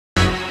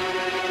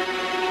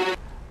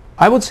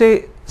I would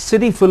say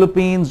Citi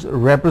Philippines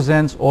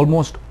represents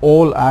almost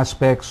all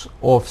aspects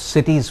of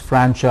Citi's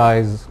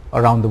franchise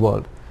around the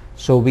world.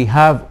 So we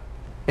have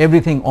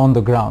everything on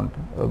the ground.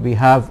 We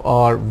have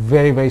our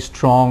very, very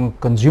strong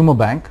consumer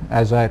bank,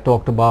 as I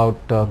talked about,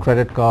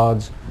 credit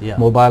cards,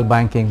 mobile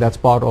banking, that's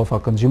part of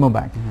our consumer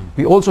bank.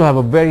 We also have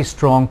a very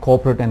strong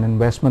corporate and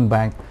investment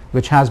bank,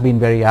 which has been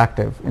very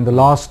active. In the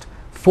last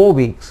 4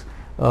 weeks,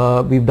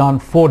 we've done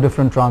 4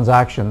 different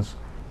transactions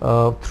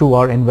through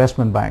our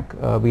investment bank.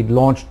 We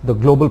launched the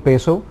Global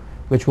Peso,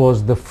 which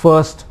was the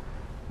first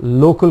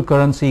local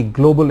currency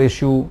global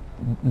issue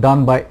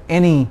done by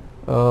any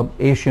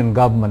Asian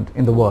government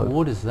in the world.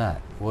 What is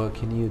that? Well,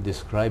 can you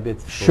describe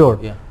it? Sure.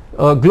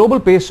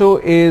 Global Peso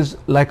is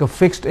like a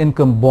fixed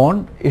income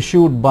bond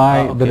issued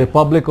by the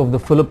Republic of the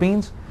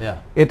Philippines.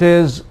 It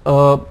is,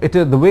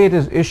 the way it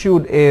is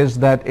issued is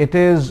that it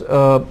is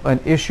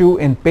an issue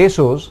in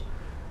pesos.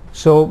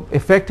 So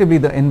effectively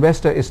the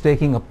investor is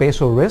taking a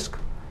peso risk,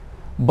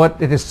 but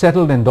it is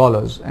settled in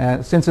dollars.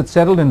 And since it's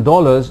settled in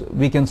dollars,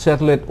 we can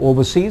settle it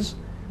overseas.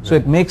 So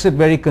it makes it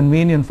very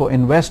convenient for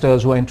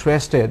investors who are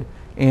interested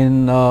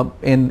in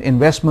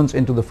investments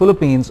into the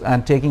Philippines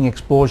and taking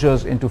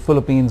exposures into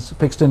Philippines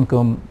fixed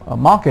income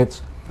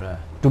markets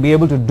to be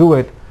able to do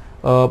it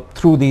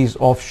through these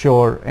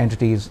offshore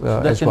entities so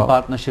that's as well. in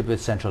partnership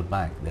with Central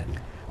Bank then?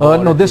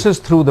 No, this is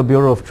through the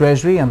Bureau of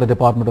Treasury and the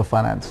Department of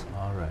Finance.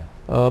 All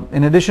right.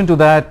 In addition to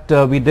that,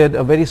 we did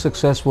a very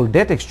successful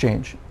debt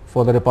exchange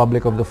for the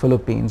Republic of the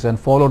Philippines and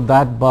followed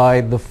that by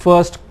the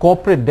first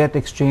corporate debt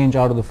exchange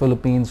out of the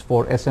Philippines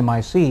for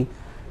SMIC,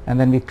 and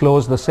then we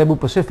closed the Cebu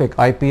Pacific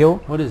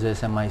IPO. What is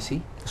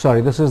SMIC?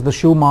 Sorry, this is the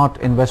Shoemart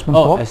Investment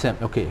Corp.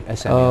 SM, okay,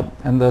 SM.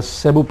 And the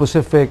Cebu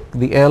Pacific,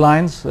 the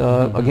airlines,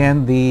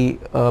 again the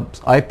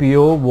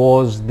IPO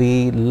was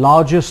the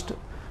largest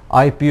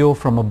IPO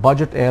from a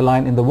budget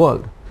airline in the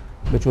world,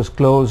 which was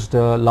closed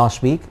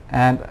last week,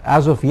 and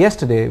as of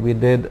yesterday we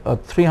did a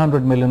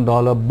 $300 million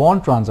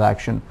bond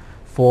transaction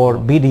for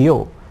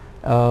BDO,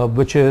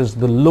 which is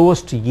the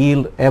lowest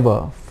yield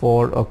ever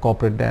for a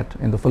corporate debt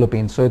in the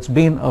Philippines. So it's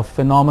been a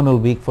phenomenal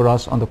week for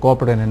us on the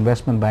corporate and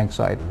investment bank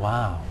side.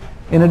 Wow.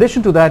 In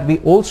addition to that, we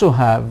also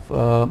have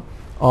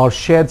our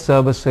shared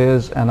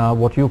services and our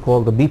what you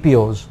call the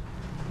BPOs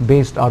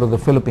based out of the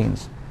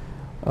Philippines.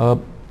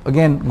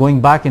 Again,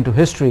 going back into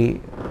history,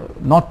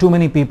 not too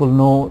many people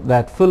know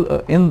that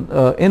in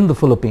the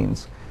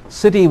Philippines,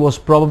 Citi was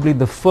probably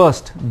the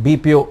first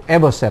BPO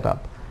ever set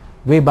up,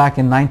 way back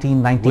in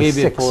 1996.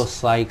 Way before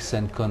Sykes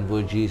and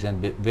Convergys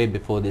and way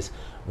before this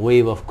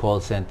wave of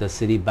call centers,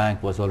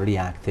 Citibank was already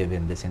active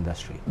in this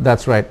industry.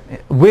 That's right.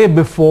 Way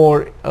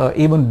before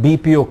even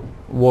BPO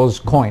was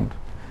coined.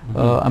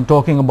 I'm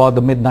talking about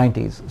the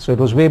mid-90s. So it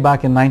was way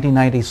back in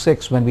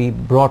 1996 when we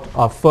brought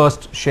our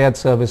first shared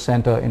service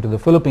center into the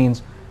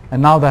Philippines,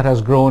 and now that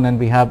has grown and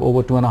we have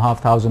over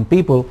 2,500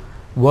 people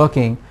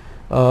working.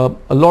 A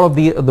lot of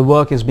the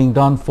work is being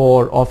done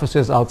for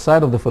offices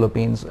outside of the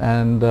Philippines,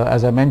 and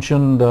as I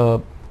mentioned,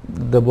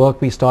 the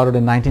work we started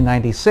in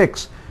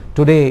 1996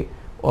 today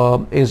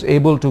is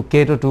able to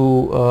cater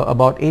to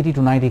about 80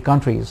 to 90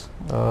 countries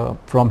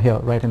from here,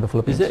 right in the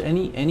Philippines. Is there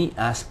any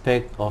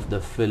aspect of the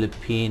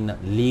Philippine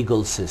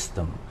legal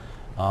system,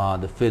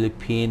 the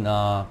Philippine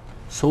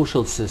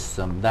social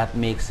system, that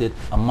makes it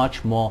a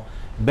much more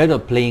better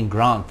playing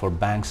ground for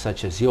banks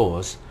such as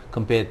yours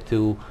compared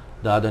to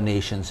the other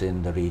nations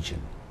in the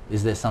region?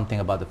 Is there something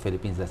about the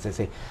Philippines that they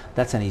say,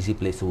 that's an easy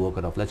place to work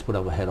out of, let's put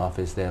our head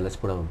office there, let's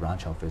put our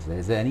branch office there?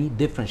 Is there any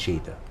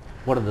differentiator?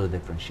 What are the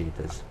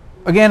differentiators?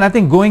 Again, I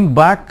think going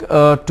back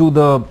to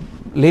the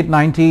late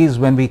 90s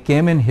when we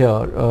came in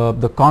here,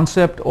 the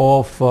concept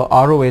of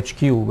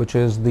ROHQ, which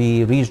is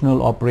the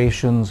Regional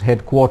Operations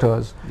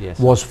Headquarters,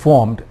 was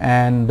formed,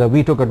 and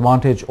we took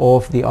advantage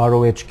of the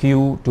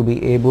ROHQ to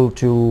be able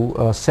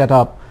to set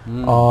up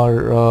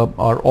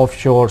our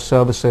offshore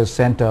services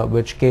center,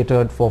 which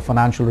catered for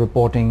financial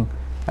reporting,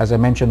 as I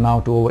mentioned, now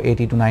to over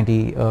 80 to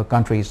 90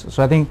 countries.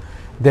 So I think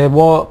there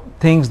were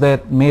things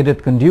that made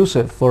it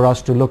conducive for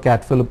us to look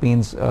at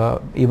Philippines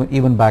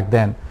even back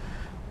then.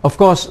 Of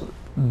course,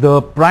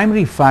 the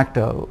primary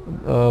factor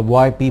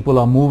why people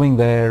are moving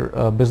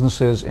their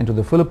businesses into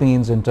the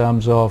Philippines in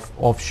terms of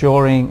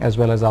offshoring as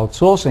well as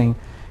outsourcing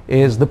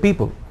is the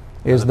people,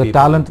 is the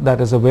talent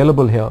that is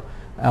available here.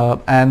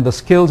 And the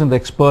skills and the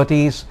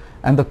expertise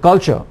and the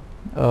culture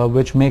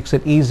which makes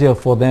it easier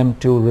for them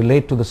to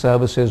relate to the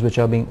services which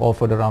are being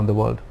offered around the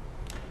world.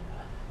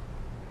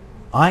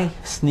 I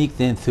sneaked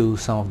in through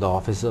some of the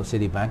offices of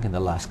Citibank in the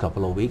last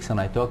couple of weeks, and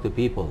I talked to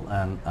people,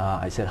 and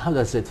I said, how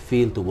does it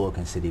feel to work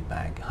in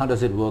Citibank? How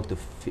does it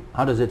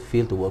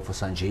feel to work for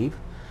Sanjiv?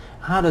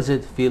 How does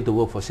it feel to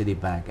work for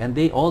Citibank? And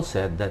they all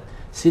said that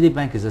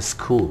Citibank is a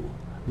school.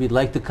 We'd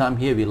like to come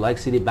here, we like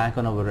Citibank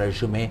on our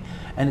resume,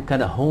 and it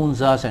kind of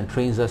hones us and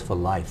trains us for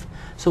life.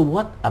 So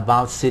what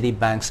about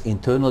Citibank's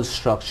internal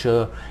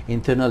structure,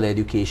 internal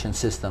education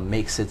system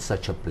makes it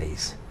such a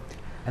place?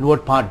 And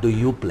what part do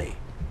you play?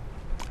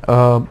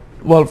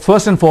 Well,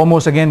 first and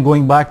foremost, again,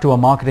 going back to our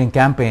marketing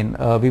campaign,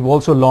 we've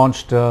also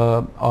launched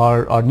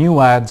our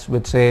new ads,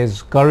 which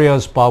says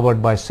 "Careers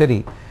Powered by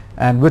Citi,"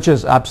 and which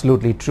is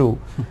absolutely true.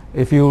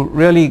 If you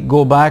really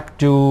go back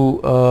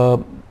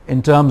to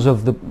in terms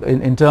of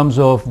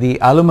the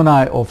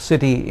alumni of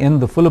Citi in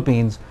the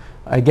Philippines,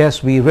 I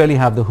guess we really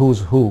have the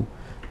who's who.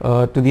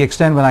 To the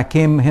extent when I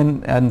came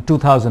in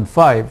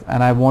 2005,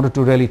 and I wanted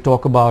to really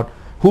talk about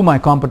who my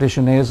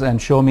competition is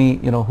and show me,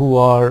 who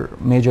are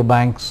major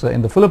banks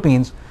in the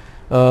Philippines.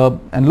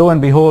 And lo and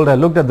behold, I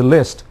looked at the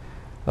list.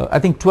 I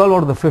think 12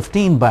 out of the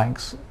 15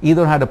 banks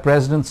either had a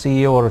president,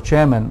 CEO, or a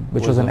chairman,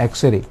 which was an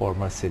ex-Citi.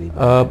 Former Citi.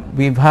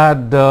 We've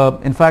had,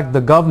 in fact,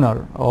 the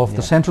governor of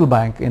the central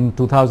bank in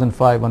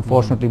 2005.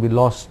 Unfortunately, we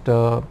lost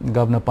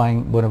Governor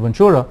Paing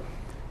Buenaventura,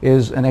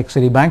 is an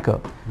ex-Citi banker.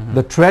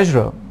 The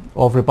treasurer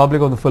of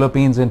Republic of the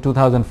Philippines in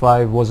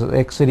 2005 was an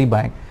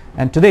ex-Citibank.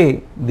 And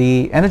today,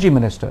 the energy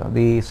minister,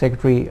 the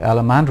Secretary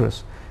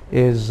Alamandris,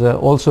 is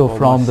also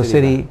from the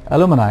Citi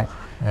alumni.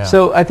 Yeah.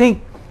 So I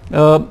think,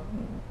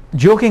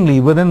 jokingly,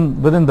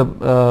 within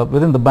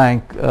the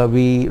bank,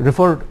 we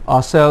refer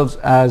ourselves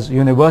as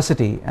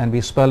university, and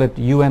we spell it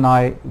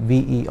UNIVERCITI.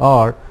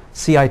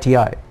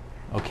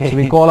 Okay. So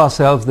we call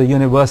ourselves the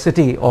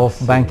University of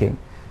Banking,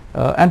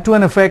 and to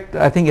an effect,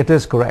 I think it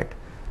is correct.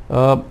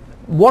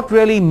 What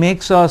really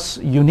makes us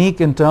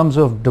unique in terms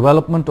of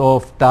development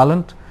of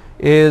talent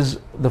is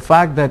the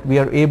fact that we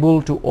are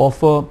able to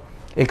offer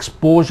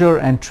exposure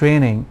and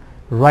training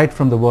right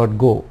from the word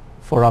go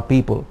for our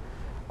people.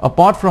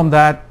 Apart from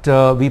that,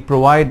 we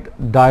provide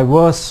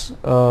diverse,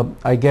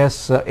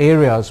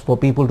 areas for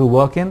people to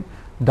work in,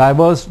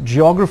 diverse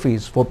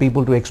geographies for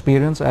people to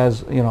experience.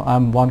 As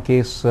I'm one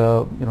case,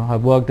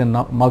 I've worked in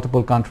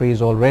multiple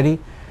countries already.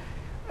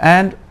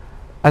 And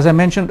as I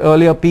mentioned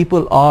earlier,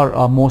 people are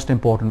our most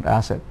important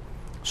asset.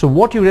 So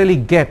what you really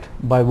get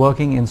by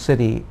working in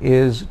Citi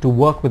is to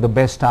work with the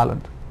best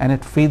talent, and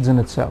it feeds in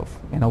itself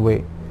in a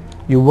way.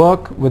 You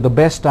work with the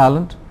best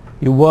talent,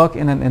 you work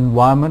in an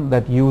environment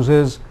that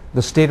uses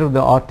the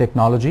state-of-the-art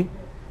technology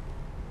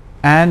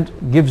and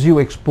gives you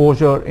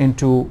exposure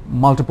into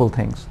multiple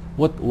things.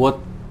 What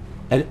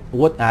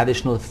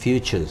additional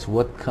features,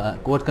 what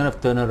kind of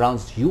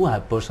turnarounds you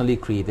have personally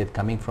created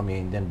coming from your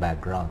Indian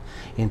background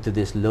into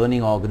this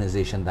learning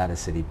organization that is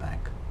Citibank?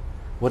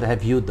 What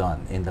have you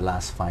done in the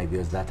last 5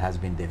 years that has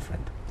been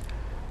different?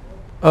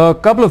 A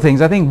couple of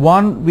things. I think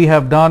one we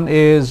have done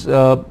is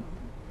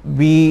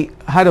we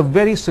had a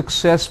very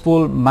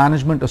successful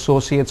management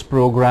associates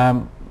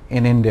program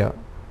in India,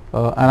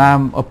 and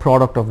I'm a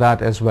product of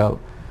that as well,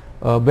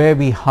 where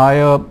we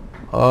hire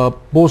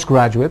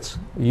postgraduates,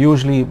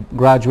 usually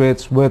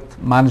graduates with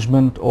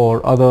management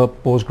or other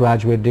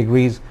postgraduate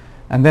degrees,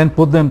 and then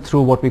put them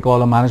through what we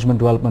call a management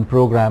development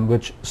program,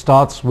 which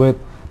starts with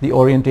the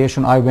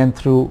orientation I went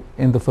through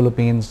in the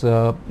Philippines in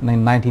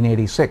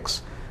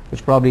 1986,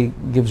 which probably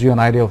gives you an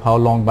idea of how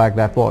long back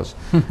that was.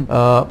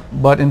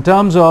 But in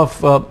terms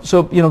of,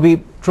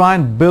 we try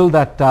and build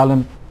that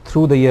talent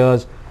through the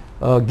years,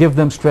 give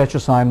them stretch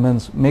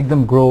assignments, make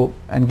them grow,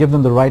 and give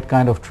them the right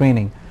kind of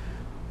training.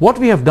 What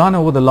we have done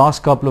over the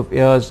last couple of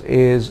years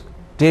is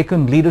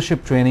taken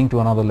leadership training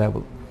to another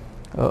level.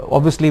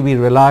 Obviously, we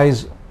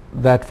realize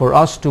that for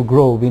us to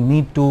grow, we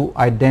need to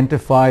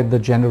identify the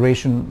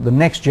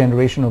next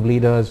generation of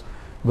leaders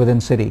within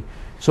Citi.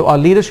 So our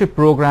leadership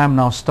program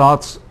now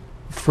starts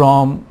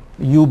from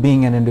you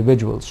being an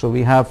individual. So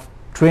we have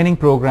training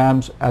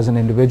programs as an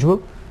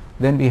individual.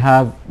 Then we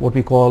have what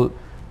we call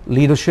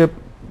leadership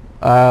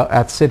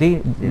at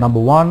Citi,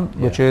 number 1,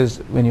 which is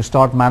when you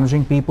start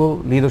managing people.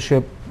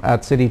 Leadership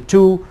at Citi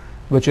 2,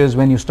 which is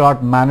when you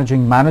start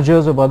managing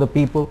managers of other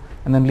people.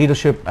 And then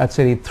leadership at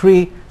Citi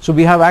 3. So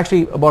we have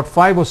actually about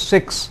 5 or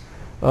 6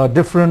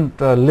 different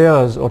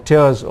layers or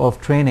tiers of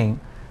training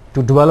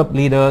to develop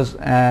leaders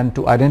and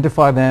to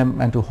identify them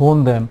and to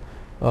hone them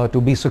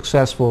to be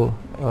successful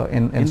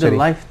in Citi. In the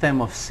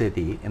lifetime of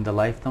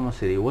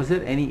Citi, was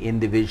there any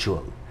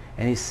individual,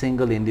 any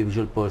single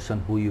individual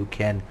person who you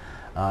can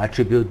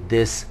attribute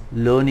this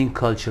learning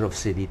culture of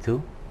Citi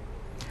to?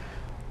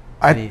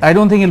 I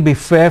don't think it'll be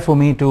fair for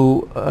me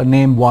to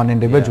name one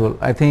individual.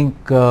 I think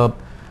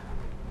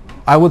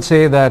I would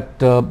say that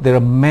there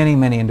are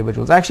many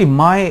individuals. Actually,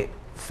 my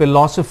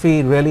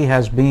philosophy really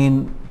has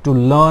been to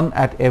learn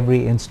at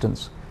every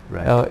instance.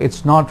 Right.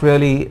 It's not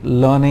really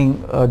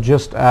learning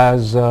just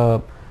as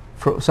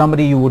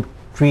somebody you would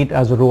treat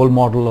as a role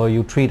model or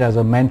you treat as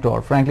a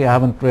mentor. Frankly, I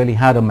haven't really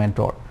had a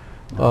mentor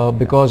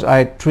because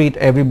I treat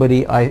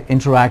everybody I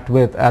interact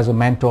with as a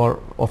mentor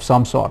of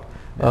some sort.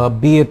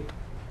 Be it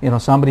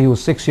somebody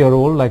who's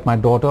 6-year-old like my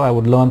daughter, I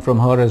would learn from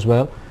her as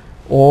well,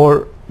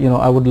 or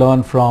I would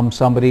learn from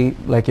somebody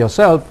like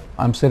yourself.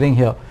 I'm sitting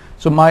here.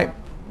 So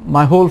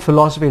my whole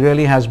philosophy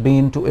really has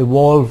been to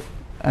evolve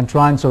and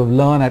try and sort of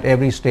learn at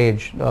every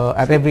stage,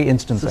 at every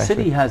instance. So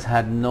Citi has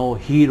had no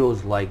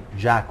heroes like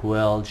Jack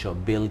Welch or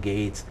Bill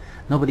Gates,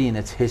 nobody in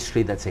its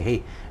history that say,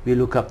 hey, we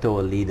look up to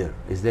a leader.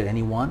 Is there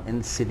anyone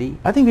in Citi?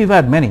 I think we've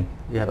had many.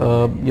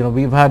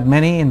 We've had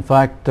many. In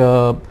fact,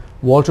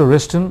 Walter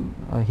Wriston,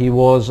 he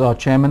was our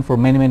chairman for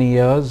many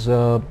years.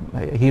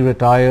 He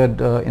retired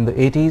in the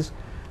 80s,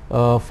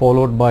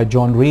 followed by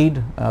John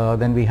Reed.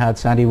 Then we had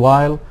Sandy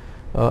Weil,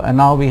 and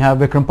now we have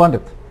Vikram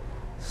Pandit.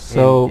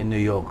 So in New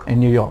York. In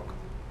New York.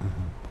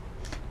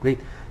 Great.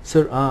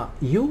 Sir,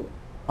 you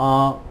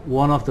are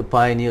one of the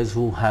pioneers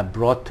who have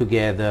brought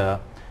together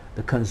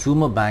the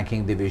consumer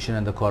banking division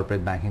and the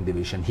corporate banking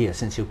division here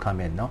since you come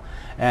in, no?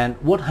 And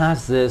what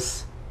has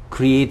this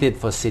created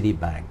for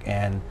Citibank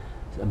and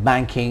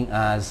banking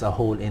as a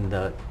whole in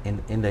the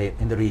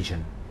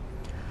region?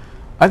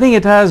 I think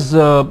it has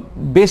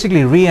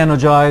basically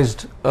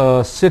re-energized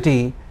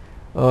Citi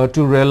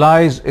to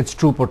realize its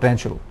true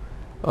potential.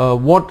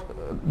 What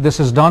this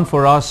has done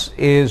for us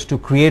is to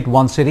create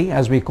one Citi,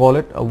 as we call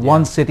it, a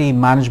one Citi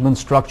management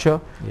structure,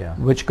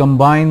 which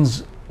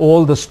combines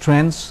all the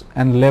strengths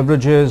and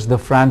leverages the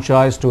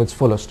franchise to its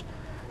fullest.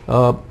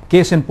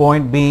 Case in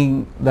point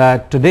being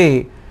that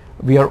today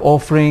we are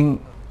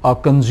offering our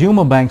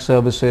consumer bank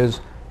services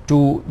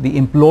to the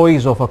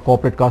employees of our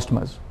corporate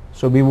customers.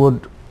 So we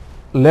would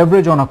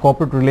leverage on our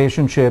corporate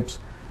relationships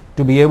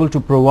to be able to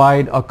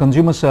provide our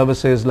consumer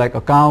services like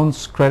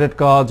accounts, credit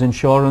cards,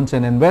 insurance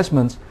and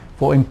investments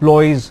for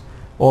employees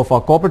of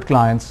our corporate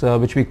clients,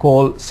 which we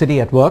call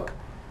Citi at Work.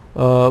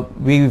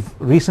 We've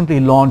recently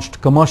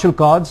launched commercial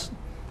cards,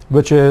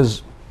 which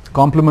is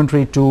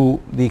complementary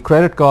to the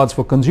credit cards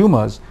for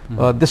consumers.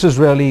 This is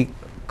really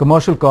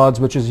commercial cards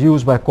which is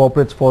used by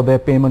corporates for their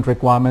payment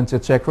requirements,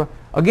 etc.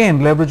 Again,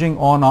 leveraging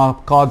on our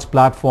cards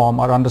platform,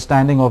 our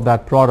understanding of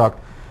that product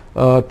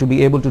to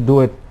be able to do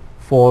it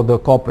for the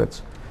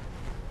corporates.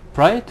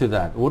 Prior to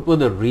that, what were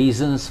the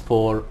reasons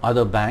for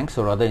other banks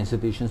or other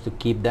institutions to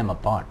keep them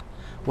apart?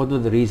 What were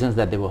the reasons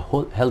that they were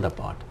held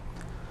apart?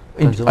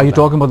 Are you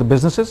talking about the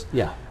businesses?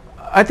 Yeah.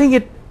 I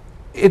think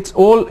it's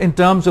all in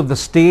terms of the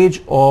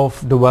stage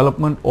of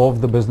development of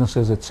the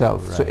businesses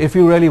itself. Right. So if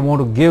you really want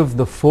to give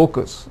the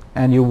focus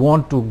and you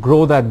want to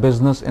grow that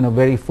business in a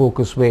very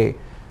focused way,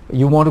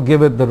 you want to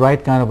give it the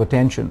right kind of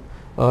attention,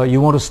 you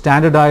want to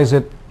standardize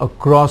it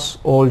across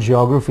all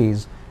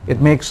geographies,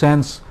 it makes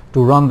sense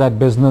to run that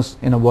business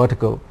in a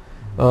vertical.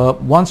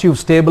 Once you've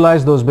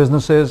stabilized those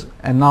businesses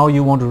and now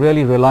you want to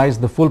really realize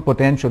the full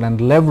potential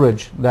and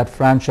leverage that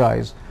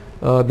franchise,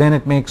 then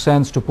it makes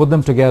sense to put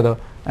them together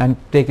and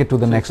take it to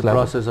the next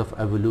level. It's a process of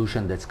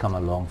evolution that's come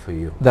along for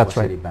you. That's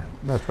for right. Citibank.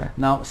 That's right.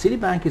 Now,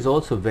 Citibank is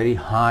also very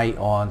high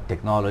on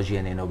technology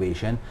and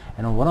innovation,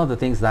 and one of the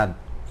things that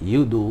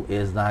you do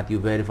is that you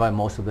verify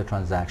most of the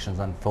transactions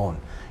on phone.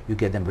 You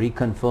get them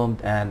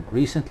reconfirmed, and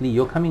recently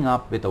you're coming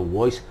up with a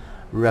voice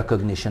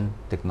recognition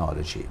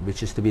technology,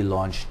 which is to be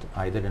launched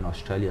either in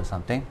Australia or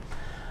something.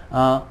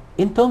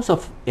 In terms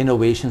of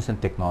innovations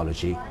and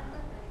technology,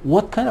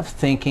 what kind of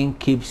thinking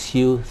keeps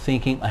you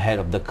thinking ahead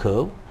of the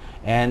curve?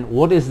 And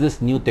what is this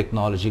new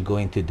technology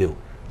going to do?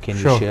 Can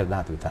you share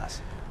that with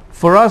us?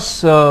 For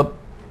us,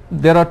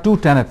 there are two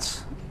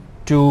tenets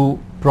to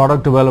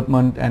product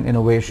development and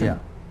innovation,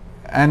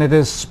 and it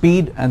is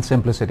speed and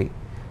simplicity.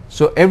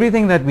 So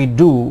everything that we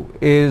do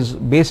is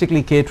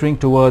basically catering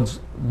towards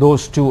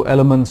those two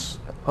elements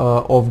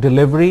of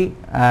delivery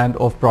and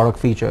of product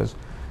features.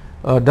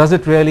 Does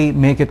it really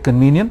make it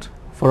convenient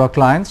for our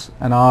clients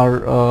and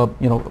our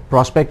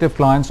prospective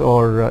clients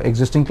or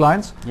existing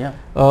clients?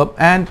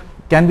 And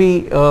can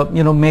we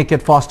make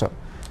it faster?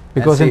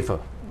 Because safer.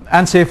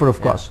 And safer,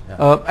 of course.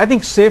 I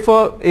think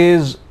safer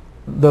is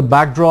the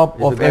backdrop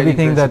of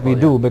everything that we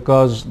do,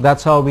 because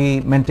that's how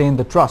we maintain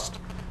the trust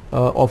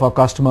of our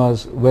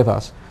customers with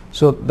us.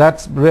 So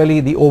that's really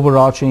the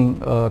overarching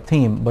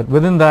theme. But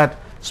within that,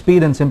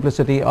 speed and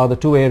simplicity are the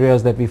two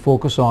areas that we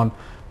focus on.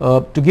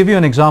 To give you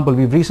an example,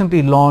 we've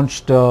recently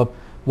launched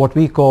what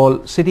we call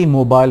Citi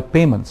Mobile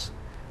Payments.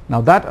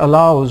 Now that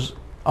allows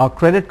our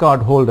credit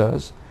card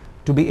holders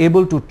to be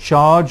able to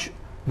charge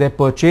their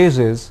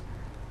purchases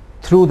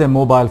through their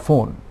mobile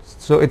phone.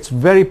 So it's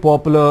very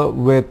popular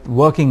with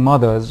working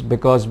mothers,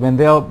 because when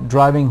they are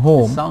driving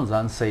home... It sounds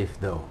unsafe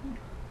though.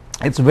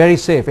 It's very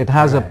safe. It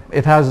has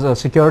a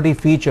security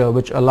feature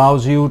which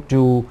allows you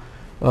to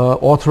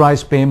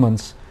authorize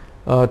payments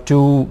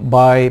to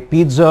buy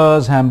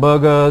pizzas,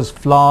 hamburgers,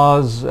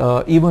 flowers,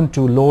 even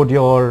to load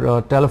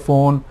your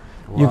telephone.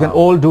 You can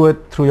all do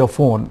it through your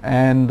phone,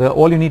 and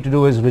all you need to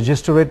do is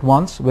register it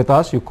once with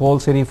us. You call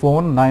Citi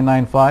phone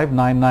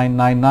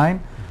 995-9999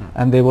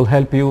 and they will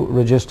help you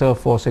register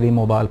for Citi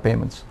Mobile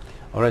Payments.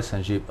 All right,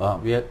 Sanjiv,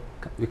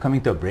 we're coming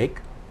to a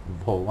break,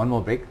 for one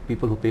more break,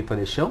 people who pay for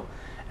this show.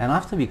 And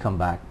after we come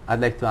back, I'd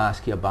like to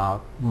ask you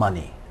about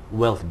money,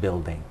 wealth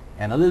building,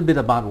 and a little bit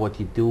about what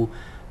you do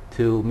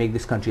to make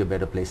this country a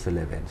better place to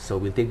live in. So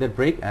we'll take that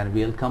break and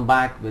we'll come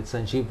back with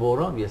Sanjiv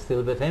Vohra. We are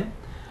still with him.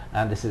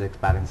 And this is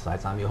Expat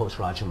Insights. I'm your host,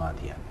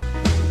 Rajamadhian.